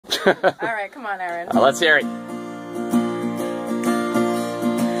Alright, come on, Aaron. Let's hear it.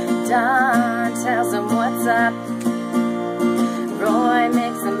 Don tells him what's up. Roy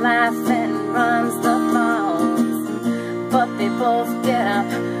makes him laugh and runs the phones. But they both get up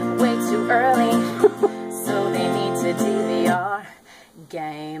way too early, so they need to DVR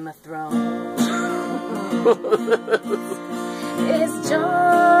Game of Thrones. Is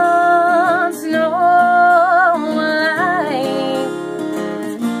Jon Snow alive?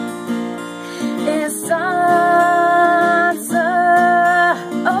 Is Sansa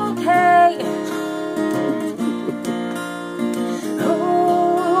okay?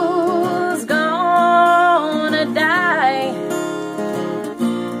 Who's gonna die?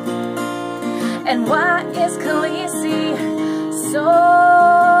 And why is Khaleesi so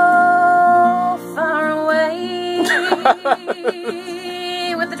far away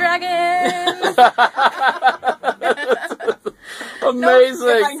with the dragons? Amazing.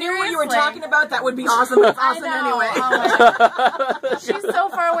 If I knew what you were talking about, that would be awesome. It's awesome anyway. Oh my God. She's so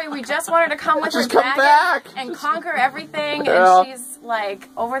far away. We just want her to come with her dragon and conquer everything, and she's like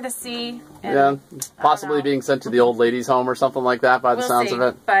over the sea. And, possibly being sent to the old ladies' home or something like that by the sounds of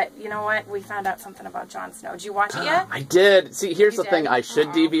it. But you know what? We found out something about Jon Snow. Did you watch it yet? I did. See, here's the thing. I should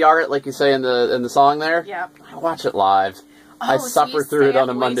DVR it, like you say in the song there. Yep. I watch it live. I suffer through it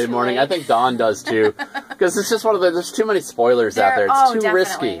on a Monday morning. I think Dawn does too, because it's just one of the. There's too many spoilers out there. It's too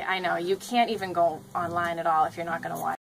risky. I know. You can't even go online at all if you're not going to watch.